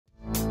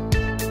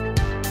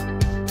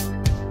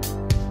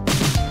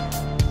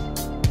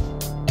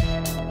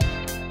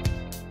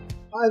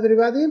Hi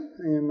everybody,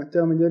 I'm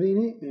Matteo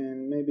Migliorini,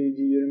 and maybe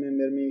you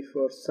remember me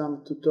for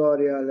some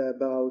tutorial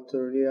about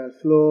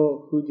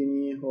RealFlow,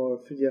 Houdini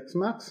or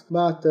 3DSMax,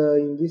 but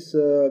in this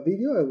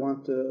video I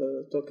want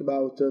to talk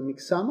about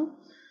Mixamo.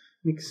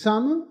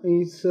 Mixamo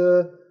is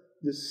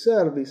the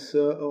service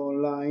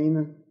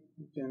online,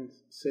 you can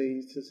say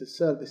it's a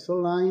service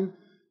online,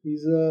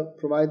 is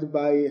provided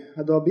by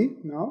Adobe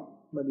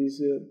now, but is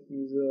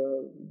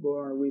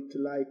born with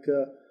like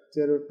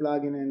server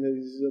plugin and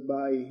is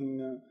by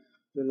in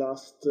the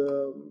last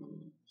a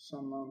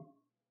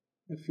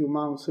few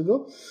months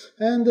ago.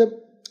 And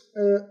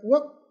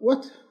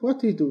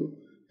what he do?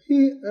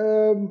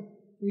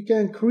 You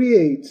can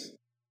create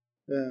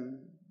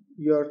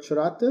your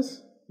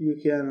characters, you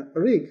can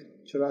rig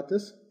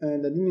characters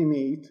and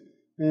animate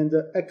and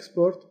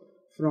export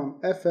from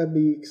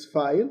FBX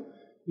file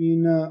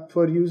in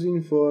for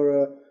using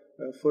for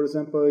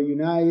example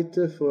Unite,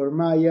 for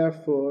Maya,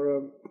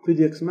 for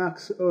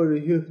 3DSMax or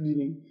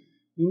Houdini.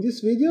 In this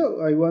video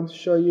I want to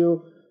show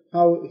you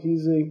how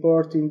he's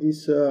importing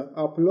this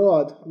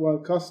upload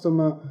one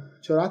custom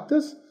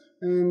characters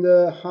and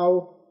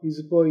how he's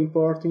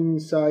importing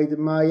inside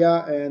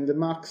Maya and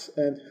Max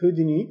and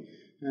Houdini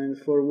and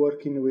for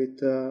working with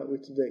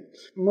today.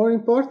 More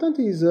important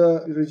is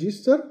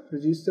register.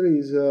 Register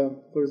is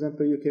for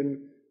example you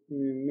can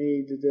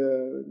make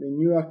the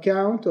new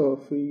account, or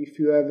if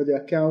you have the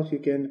account you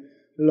can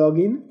log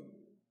in,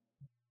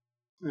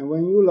 and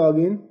when you log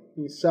in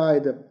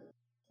inside,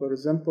 for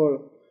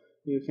example,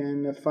 you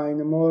can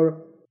find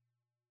more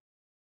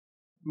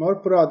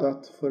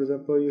product. For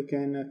example, you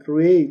can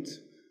create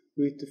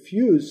with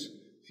Fuse.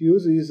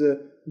 Fuse is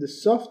the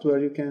software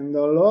you can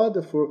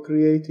download for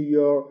create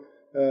your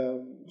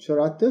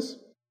characters.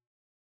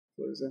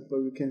 For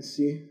example, you can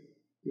see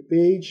the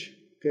page.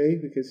 Okay,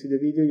 you can see the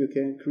video. You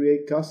can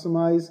create,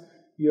 customize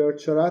your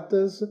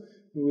characters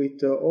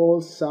with all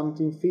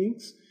something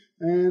things,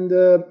 and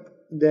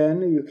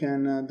then you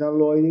can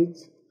download it.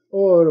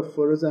 Or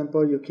for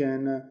example you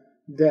can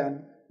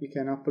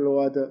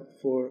upload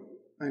for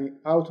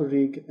an auto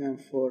rig and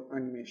for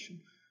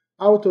animation.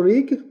 Auto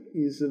rig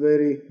is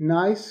very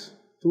nice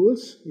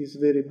tools, is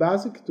very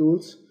basic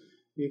tools.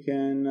 You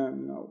can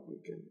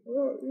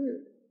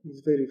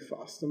it's very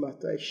fast,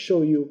 but I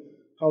show you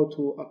how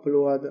to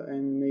upload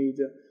and made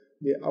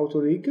the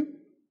auto rig.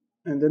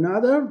 And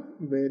another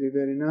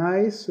very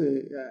nice,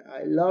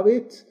 I love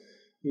it,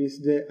 is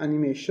the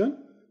animation.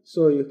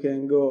 So you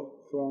can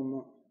go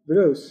from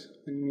browse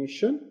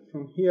animation.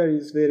 From here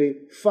is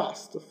very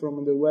fast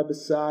from the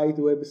website.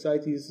 The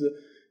website is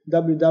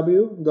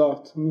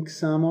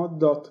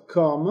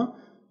www.mixamo.com.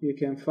 You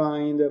can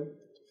find,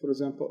 for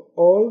example,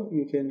 all,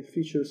 you can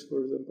features,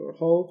 for example,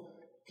 all,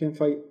 you can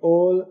find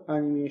all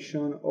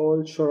animation,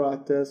 all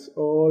characters,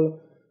 all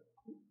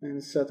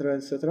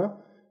etc.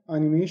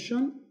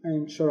 Animation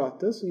and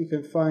characters. You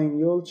can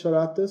find all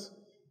characters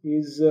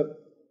is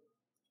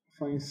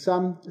find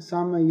some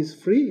is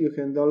free. You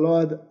can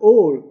download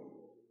all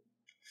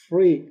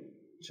free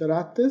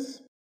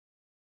characters,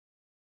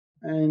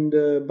 and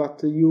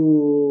but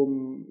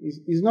you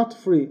is not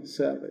free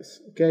service.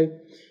 Okay,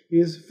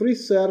 is free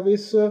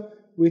service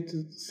with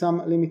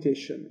some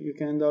limitation. You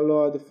can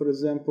download, for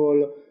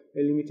example,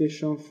 a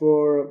limitation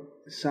for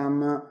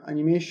some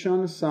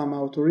animation, some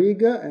auto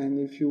rig, and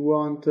if you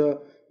want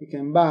you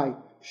can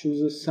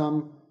choose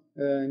some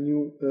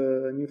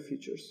new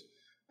features.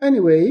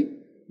 Anyway,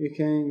 you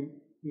can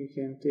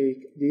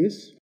take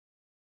this.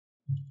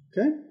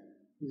 Okay,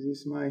 this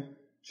is my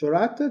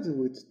character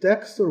with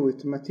texture,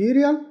 with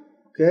material.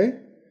 Okay,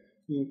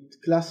 in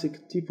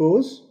classic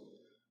T-pose.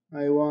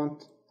 I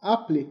want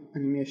apply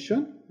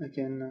animation. I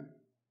can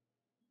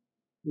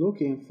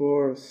looking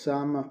for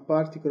some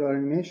particular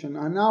animation,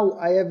 and now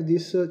I have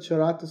this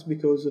characters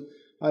because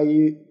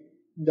I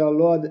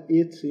downloaded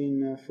it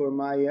for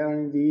my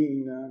R&D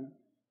in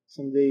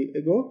some day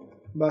ago.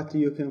 But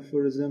you can,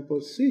 for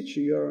example, switch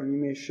your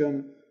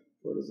animation,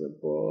 for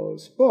example,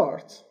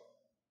 sport,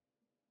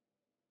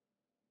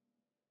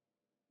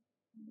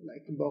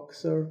 like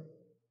boxer,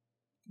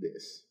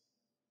 this.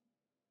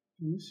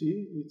 You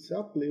see, it's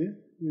apply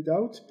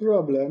without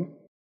problem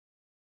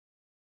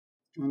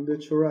on the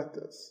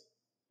characters.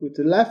 With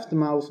the left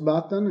mouse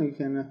button you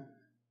can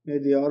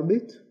add the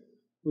orbit.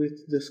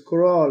 With the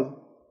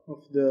scroll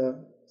of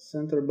the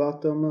center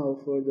bottom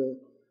of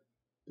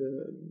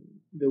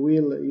the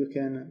wheel you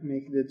can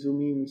make the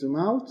zoom in, zoom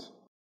out.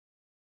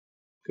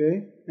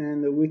 Okay,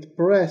 and with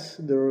press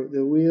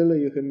the wheel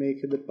you can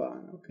make the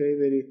pan. Okay,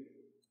 very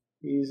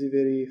easy,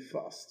 very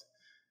fast.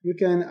 You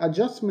can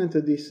adjustment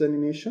this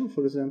animation.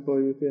 For example,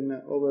 you can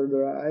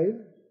overdrive,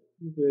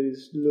 very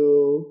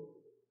slow,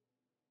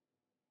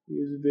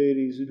 use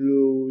very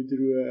slow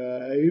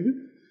drive,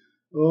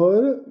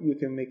 or you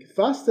can make it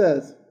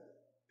faster.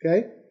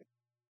 Okay,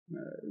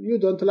 you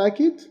don't like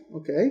it?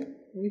 Okay,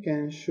 you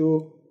can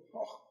show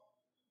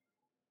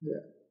the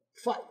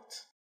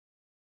fight.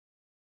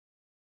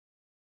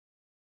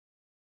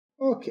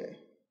 Okay,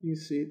 you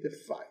see the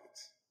fight.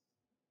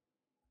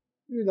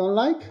 You don't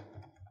like?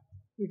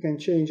 You can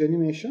change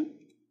animation,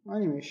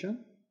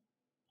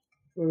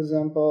 For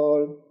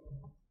example,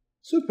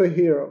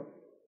 superhero.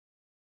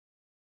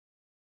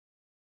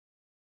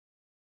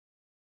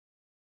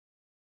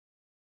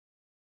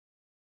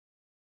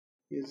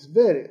 It's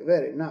very,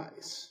 very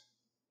nice.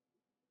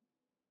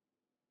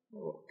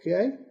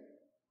 Okay.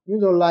 You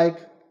don't like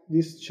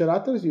these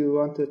characters, you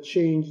want to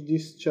change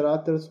these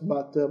characters,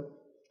 but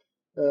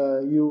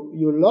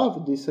you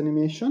love this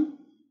animation.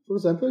 For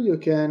example, you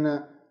can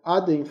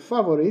add in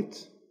favorite.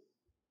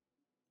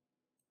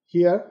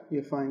 Here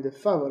you find the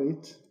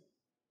favorite.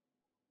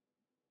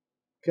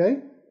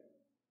 Okay.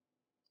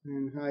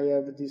 And I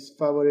have this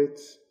favorite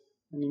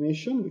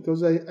animation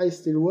because I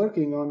still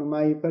working on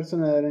my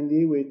personal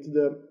R&D with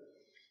the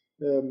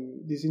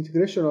this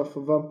integration of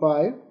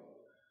vampire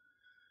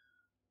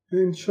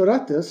and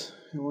characters.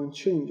 I want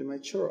to change my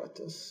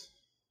characters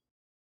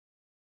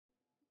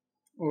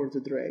or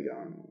the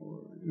dragon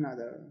or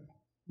another.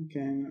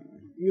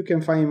 You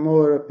can find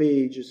more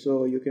pages,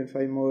 so you can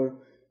find more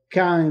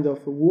kind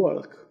of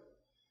work,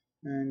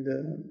 and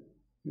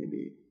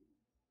maybe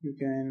you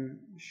can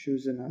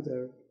choose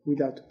another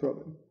without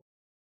problem.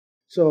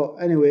 So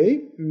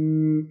anyway,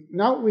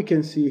 now we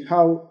can see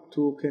how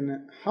to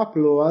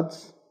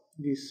upload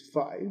this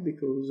file,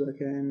 because I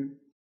can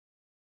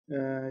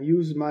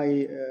use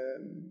my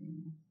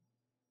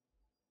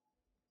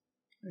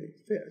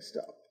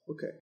stop.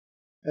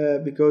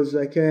 Okay, because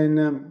I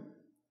can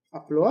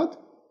upload.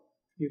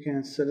 You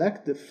can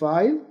select the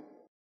file.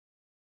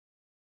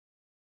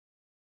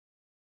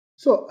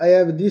 So I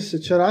have this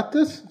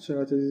characters.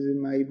 Characters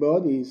in my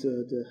body is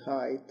the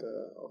height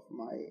of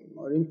my,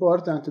 more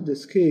important, the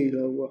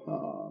scale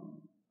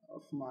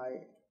of my,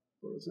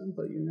 for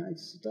example, unit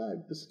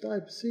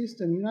type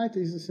system. Unit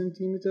is a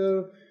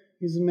centimeter,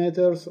 is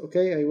meters.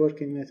 Okay, I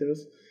work in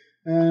meters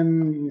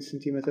and in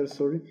centimeters.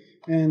 Sorry,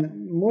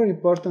 and more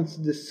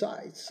important the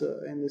size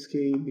and the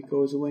scale,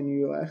 because when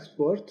you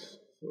export,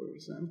 for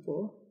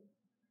example,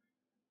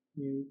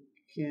 you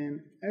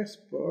can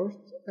export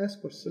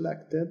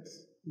selected.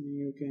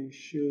 You can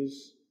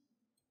choose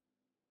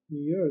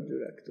your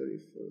directory,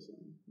 for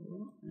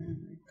example, and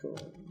I call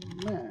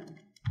man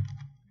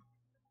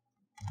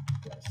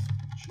test.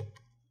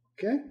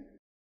 Okay,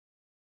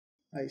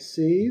 I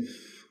save.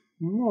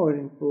 More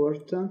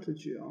important,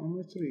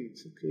 geometry,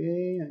 it's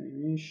okay.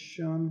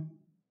 Animation,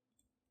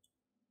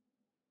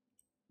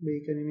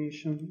 bake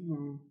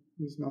animation,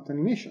 it's not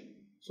animation,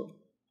 so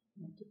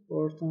not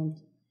important.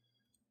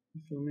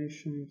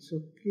 Information, it's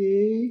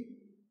okay.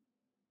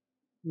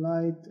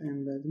 Light,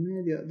 embed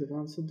media,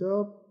 advanced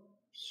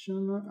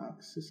option,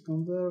 access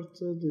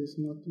converted is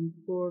not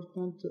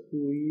important.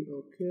 We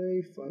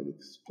okay, file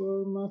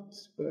format,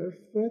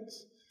 perfect.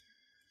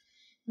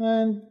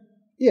 And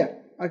yeah,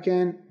 I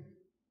can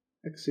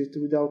exit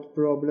without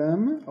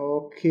problem.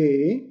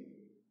 Okay,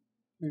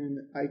 and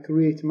I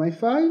create my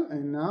file,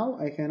 and now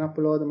I can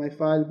upload my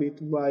file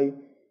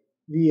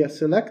via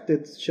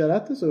selected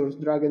characters or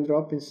drag and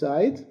drop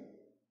inside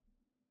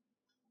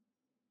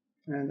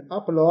and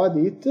upload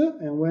it.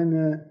 And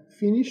when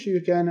finish,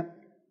 you can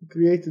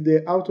create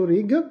the auto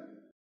rig,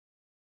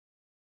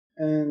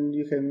 and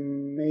you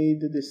can make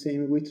the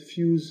same with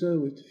Fuse.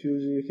 With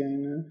Fuse you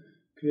can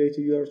create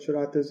your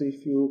characters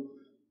if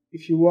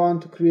you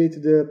want to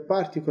create the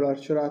particular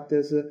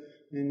characters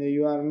and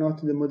you are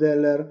not the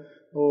modeler,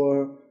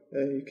 or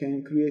you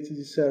can create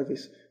the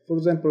service. For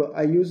example,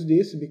 I use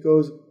this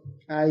because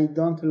I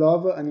don't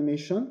love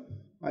animation.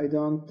 I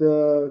don't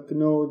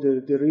know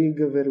the rig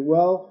very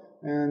well,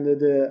 and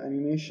the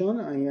animation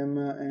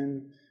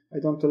and I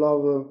don't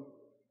love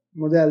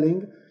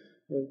modeling.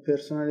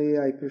 Personally,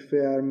 I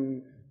prefer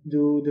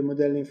do the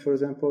modeling, for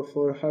example,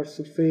 for hard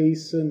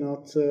surface,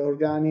 not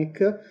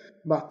organic,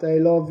 but I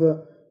love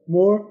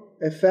more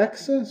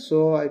effects,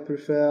 so I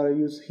prefer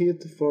use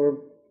it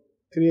for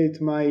create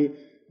my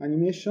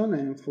animation,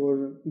 and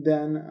for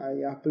then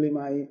I apply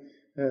my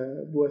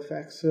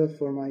VFX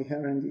for my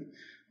R&D.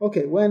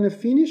 Okay, when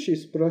finish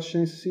is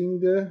processing,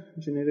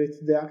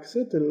 generate the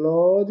asset,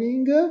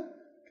 loading.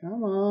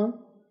 Come on,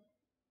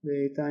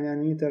 the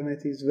Italian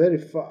internet is very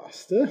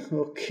fast.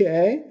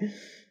 Okay,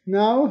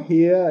 now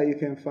here you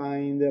can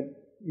find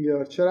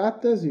your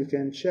characters. You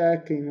can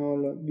check in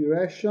all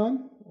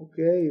direction.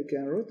 Okay, you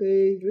can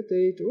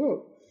rotate.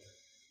 Whoa,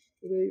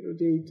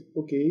 rotate.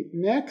 Okay,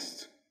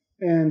 next,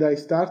 and I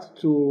start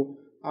to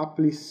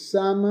apply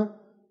some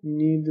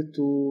need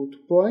to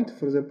point.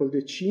 For example,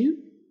 the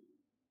chin.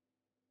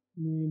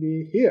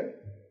 Maybe here,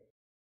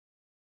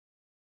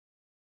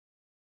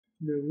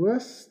 the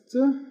west,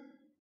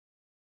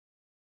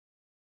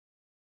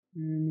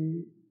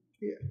 maybe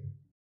here,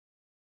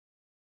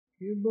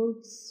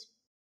 keyboards,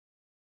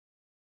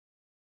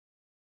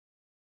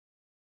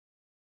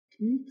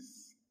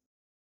 Thankx,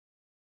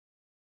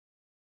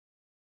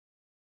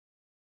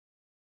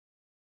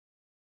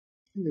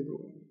 and the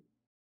groin.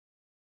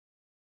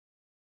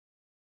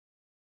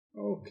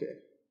 Okay,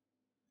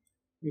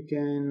 you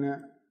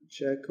can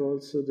check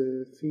also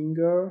the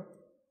finger,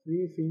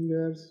 3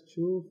 fingers,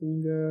 2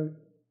 fingers,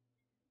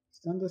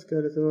 standard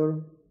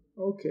skeleton.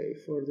 Okay,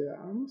 for the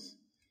arms.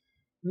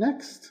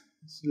 Next,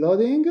 it's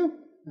loading.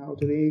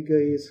 Auto rig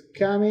is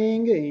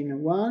coming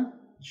in 1,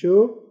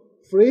 2,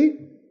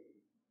 3,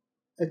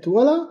 and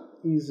voila,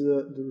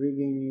 the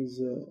rigging is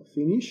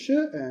finished,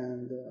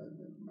 and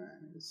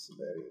man, it's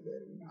very,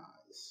 very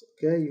nice.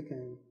 Okay, you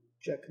can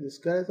check the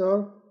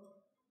skeleton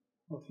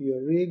of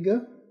your rig,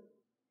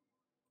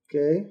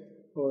 okay,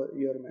 or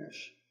your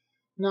mesh.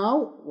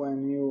 Now,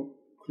 when you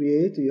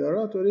create your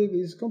auto rig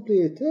is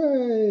complete,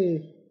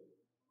 hey,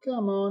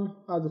 come on,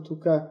 add to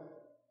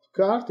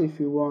cart if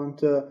you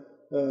want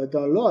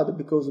download,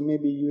 because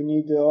maybe you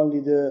need only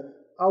the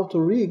auto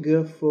rig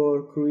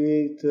for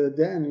create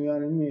then your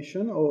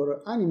animation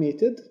or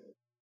animated.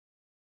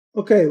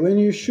 Okay, when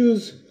you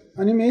choose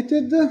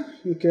animated,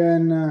 you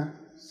can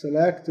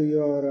select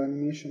your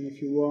animation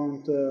if you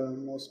want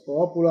most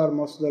popular,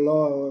 most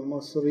download, or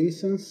most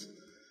recent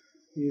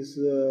is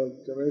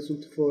the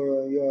result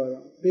for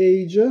your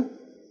page.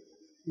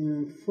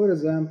 And for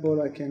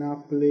example, I can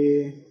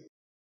apply,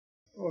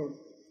 or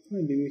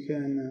maybe we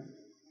can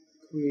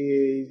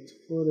create,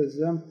 for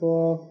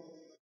example,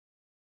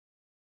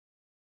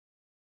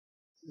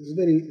 it's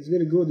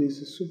very good.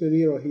 It's a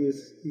superhero.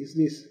 Is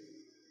this,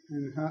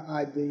 and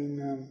add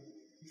in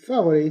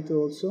favorite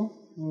also,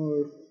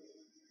 or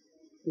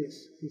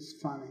this is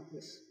funny.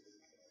 Yes.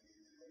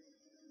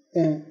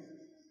 And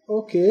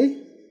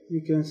okay,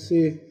 you can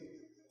see.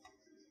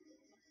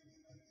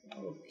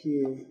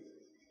 Okay,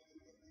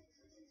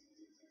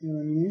 your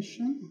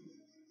animation,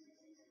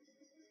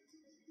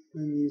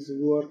 and his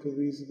work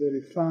is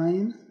very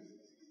fine.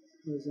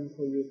 For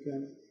example,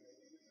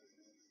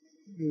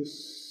 you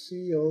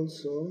see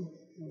also,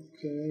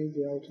 okay,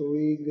 the auto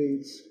rig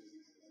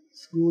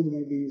it's good,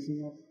 maybe it's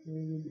not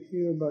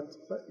here,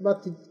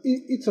 but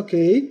it's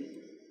okay.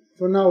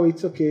 For now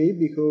it's okay,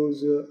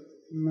 because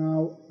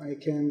now I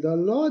can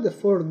download.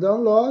 For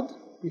download,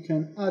 you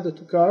can add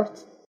to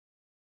cart,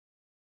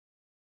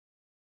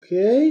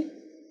 okay,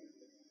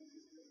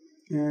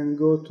 and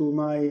go to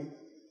my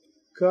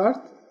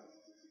cart,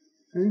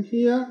 and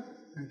here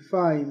I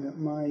find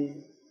my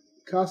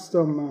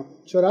custom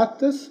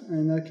characters,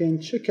 and I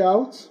can check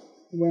out.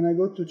 When I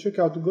go to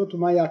checkout, go to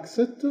my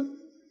asset.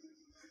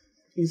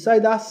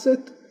 Inside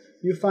asset,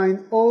 you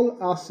find all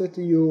asset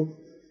you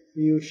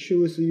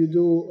choose, you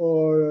do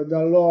or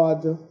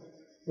download.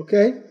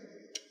 Okay,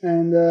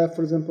 and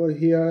for example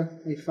here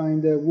I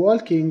find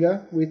walking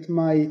with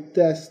my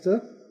test,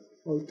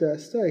 all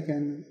test. I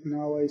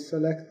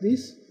select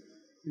this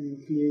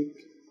and click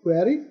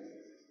query.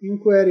 In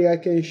query I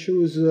can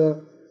choose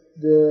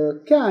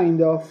the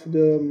kind of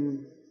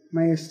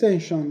my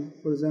extension,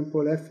 for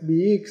example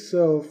FBX,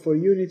 or for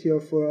Unity or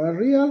for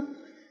Unreal,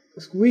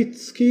 with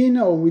skin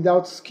or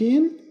without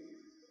skin,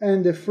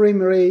 and the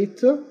frame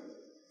rate.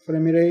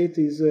 Frame rate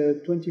is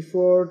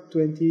 24,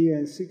 20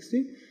 and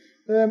 60.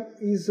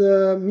 Is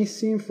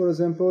missing, for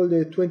example,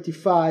 the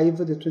 25.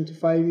 The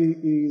 25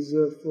 is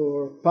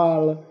for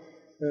PAL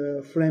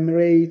frame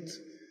rate.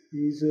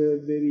 Is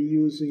very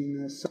used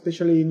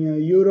especially in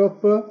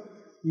Europe.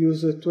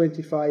 Use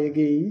 25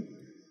 again.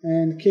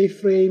 And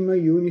keyframe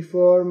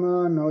uniform,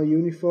 no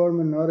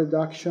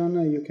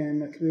reduction. You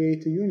can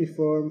create a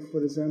uniform,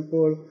 for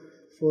example,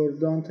 for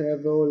don't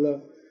have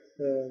all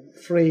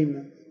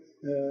frame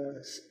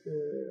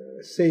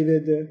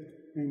saved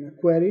in a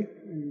query,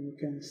 and you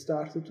can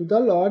start to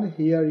download.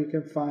 Here you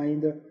can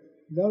find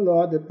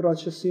download, the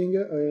processing,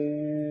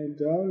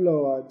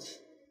 downloads.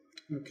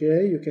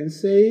 Okay, you can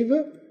save.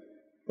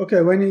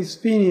 Okay, when it's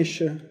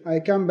finished, I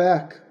come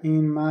back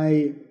in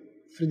my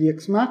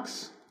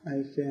 3DSMax.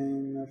 I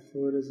can,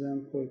 for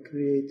example,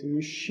 create a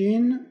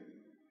machine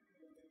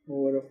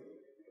or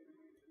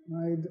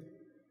hide.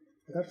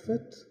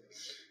 Perfect.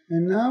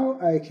 And now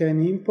I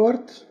can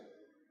import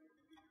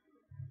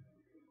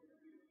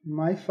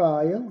my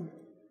file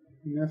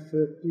in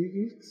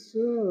FPX.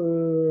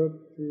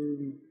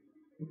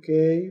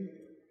 Okay,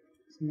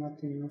 it's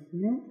not enough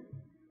new.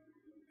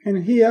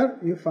 And here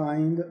you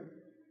find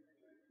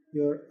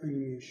your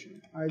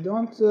animation. I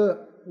don't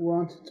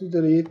want to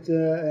delete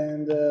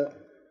and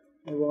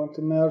I want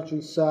to merge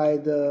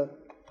inside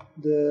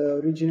the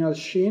original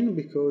scene,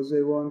 because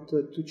I want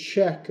to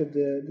check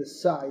the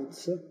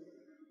sides.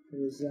 For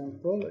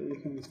example, you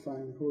can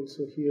find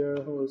also here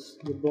also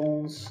the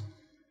bones,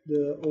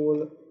 the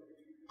whole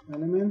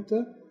element.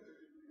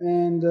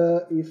 And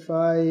if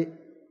I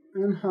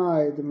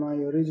unhide my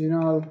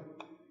original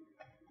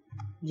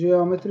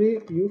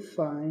geometry, you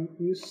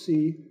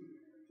see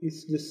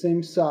it's the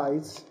same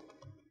size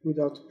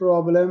without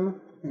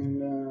problem,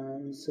 and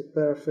it's a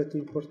perfect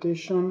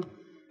importation.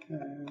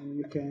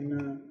 You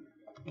can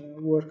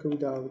work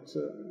without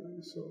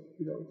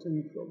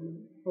any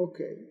problem.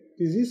 Okay,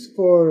 this is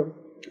for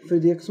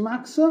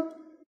 3DSMax,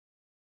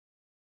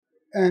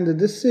 and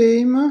the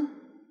same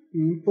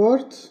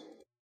import.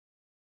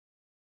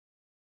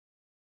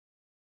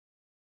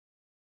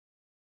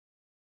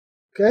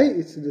 Okay,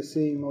 it's the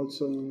same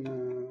also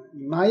in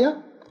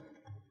Maya.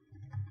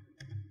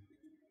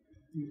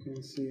 You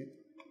can see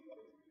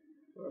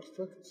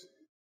perfect.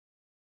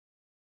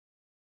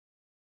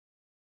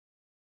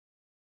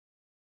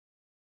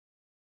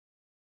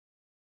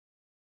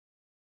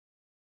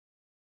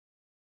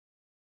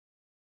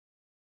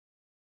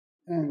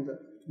 And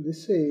the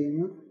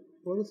same,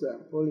 for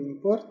example,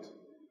 import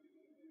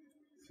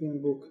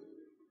film book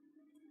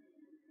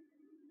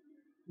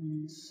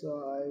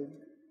inside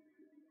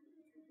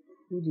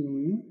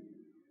Houdini.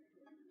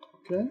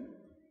 Okay,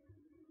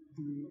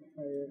 and I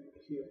have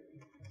here.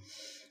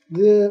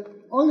 The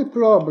only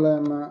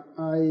problem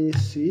I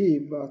see,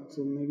 but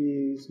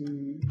maybe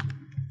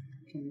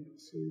can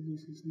say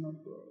this is not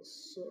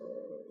so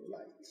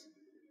light.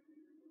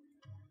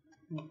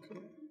 Okay,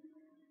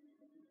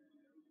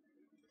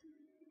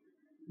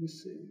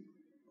 let's see.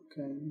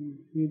 Okay,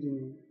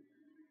 Houdini.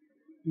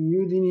 In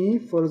Houdini,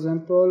 for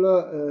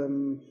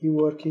example, he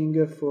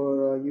working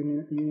for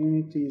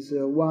unit is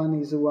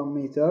 1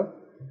 meter,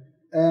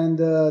 and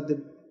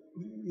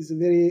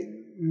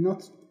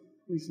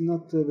is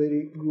not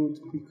very good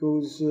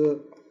because,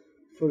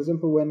 for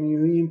example, when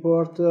you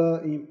import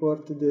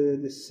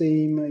the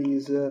same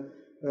is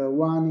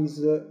 1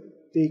 is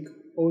take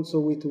also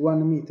with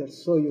 1 meter,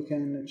 so you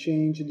can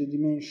change the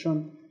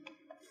dimension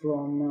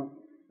from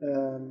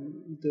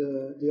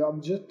the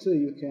object.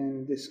 You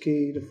can the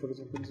scale, for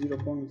example,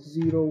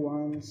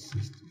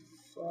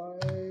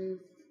 0.0165.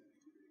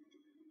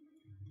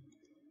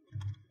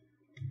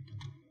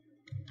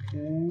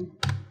 Okay,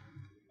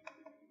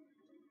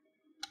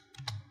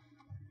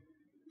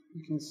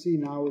 you can see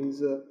now is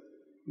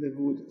the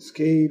good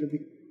scale.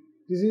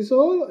 This is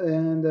all,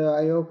 and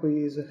I hope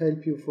it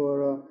help you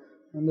for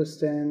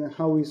understand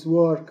how is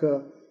work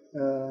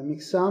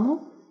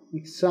Mixamo.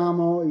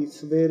 Mixamo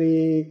is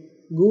very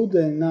good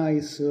and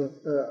nice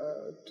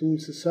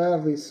tools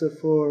service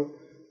for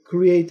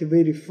create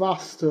very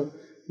fast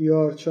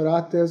your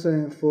characters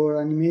and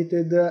for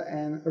animated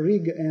and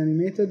rig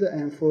animated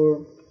and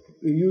for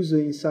use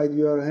inside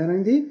your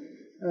R&D.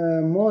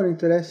 More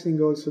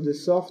interesting also the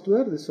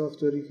software. The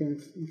software you can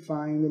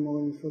find more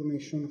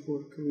information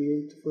for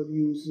create, for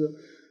use.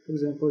 For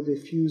example, the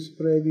Fuse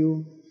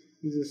Preview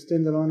is a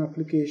standalone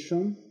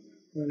application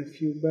with a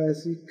few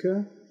basic,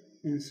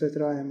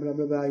 etc. and blah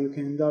blah blah. You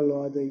can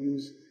download and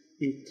use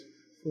it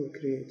for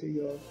create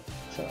your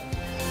chart.